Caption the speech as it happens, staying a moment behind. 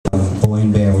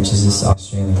which is this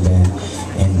Australian band,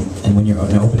 and when you're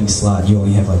on an opening slot, you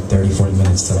only have like 30-40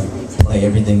 minutes to like play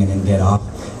everything and then get off.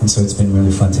 And so it's been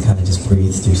really fun to kind of just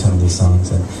breathe through some of these songs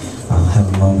and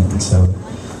have a moment. And so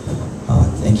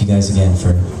thank you guys again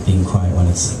for being quiet when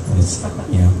it's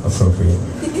you know, appropriate.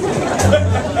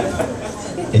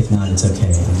 If not, it's okay.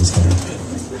 I'm just gonna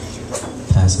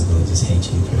passively just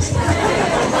hate you for a second,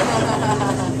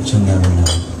 but you'll never know.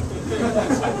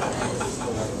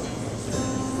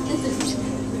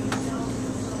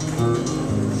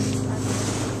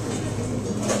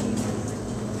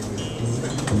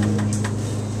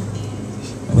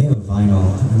 We have a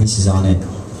vinyl, and this is on it.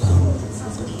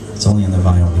 It's only on the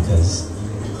vinyl because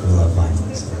we love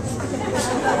vinyl. So.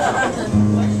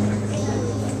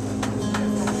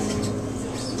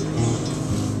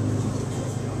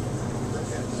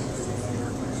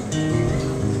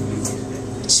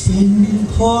 It's been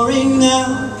pouring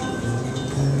now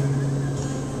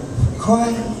for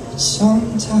quite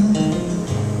some time.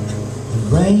 The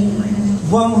rain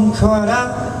won't cut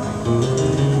out.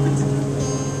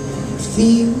 It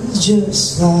feels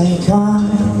just like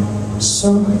I'm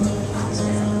so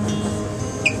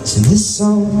to this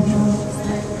song.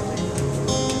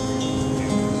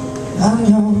 I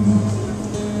know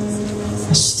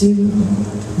I still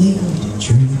need a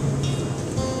dream.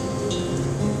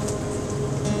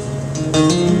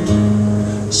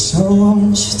 So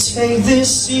won't you take this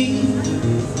seat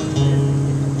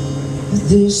at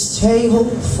this table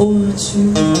for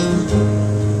two?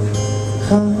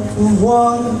 Cup of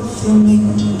water for me,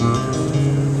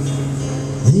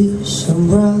 this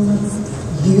umbrella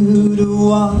for you to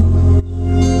watch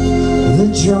the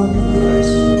drums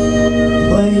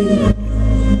play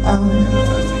out.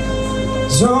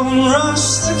 Don't rush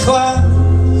the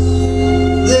clouds,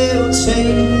 they'll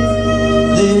take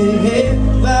their head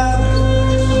back.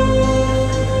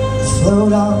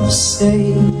 Float off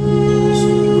stage,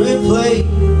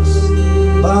 replaced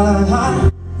by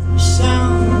high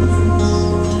sounds.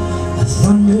 A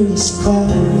thunderous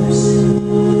clouds,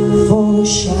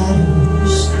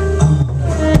 foreshadows on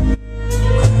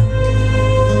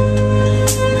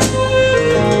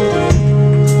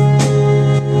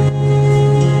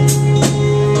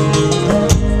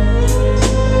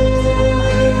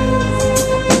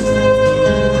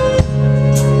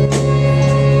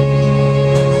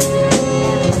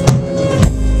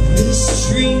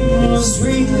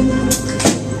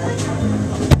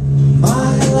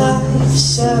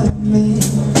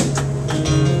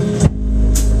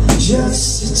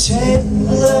just a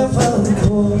tale of a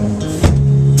boy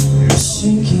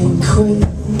sinking quick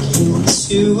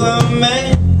into a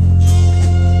man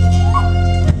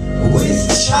with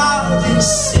childish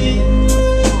sin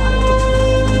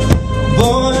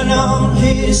born on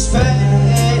his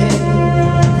back,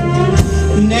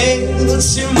 nailed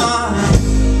to my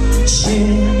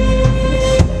chin.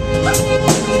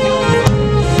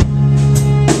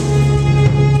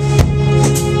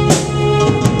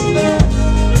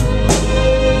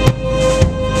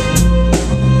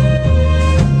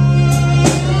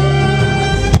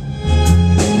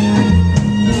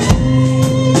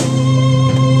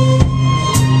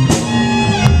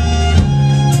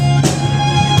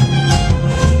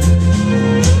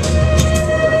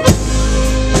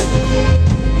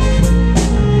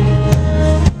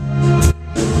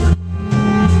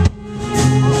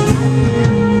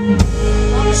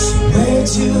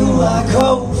 I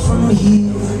go from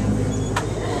here,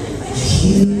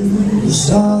 here's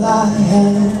all I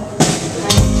have.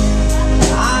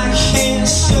 I can't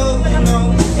show no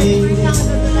fear,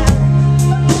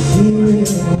 fear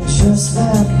it just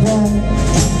that bad.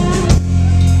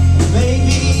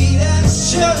 Maybe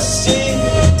that's just it,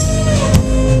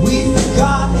 we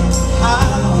forgot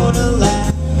how to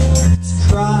laugh, to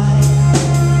cry.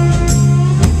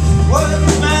 What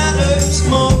matters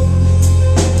more,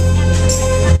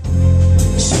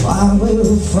 I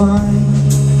will find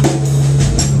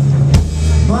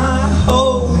my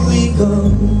Holy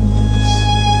Ghost.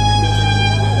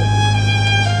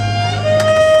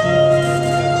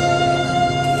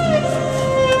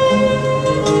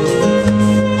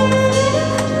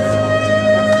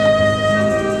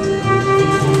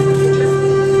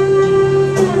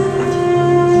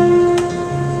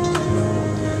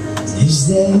 Is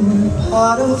there a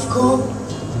pot of gold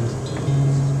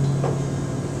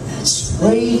that's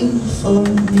waiting for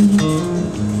me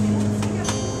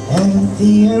at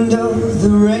the end of the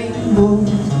rainbow?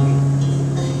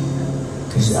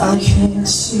 'Cause I can't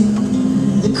see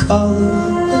the color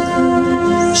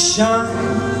that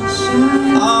shines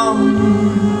on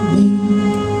me.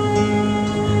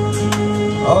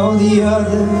 All the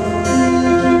other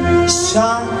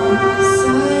side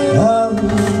of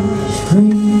me.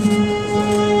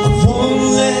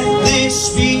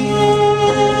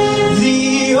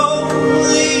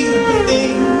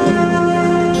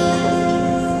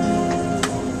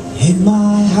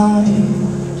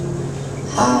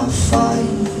 I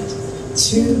fight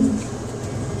to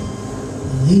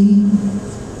leave.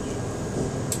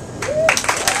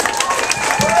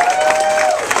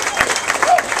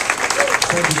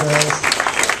 Thank you guys.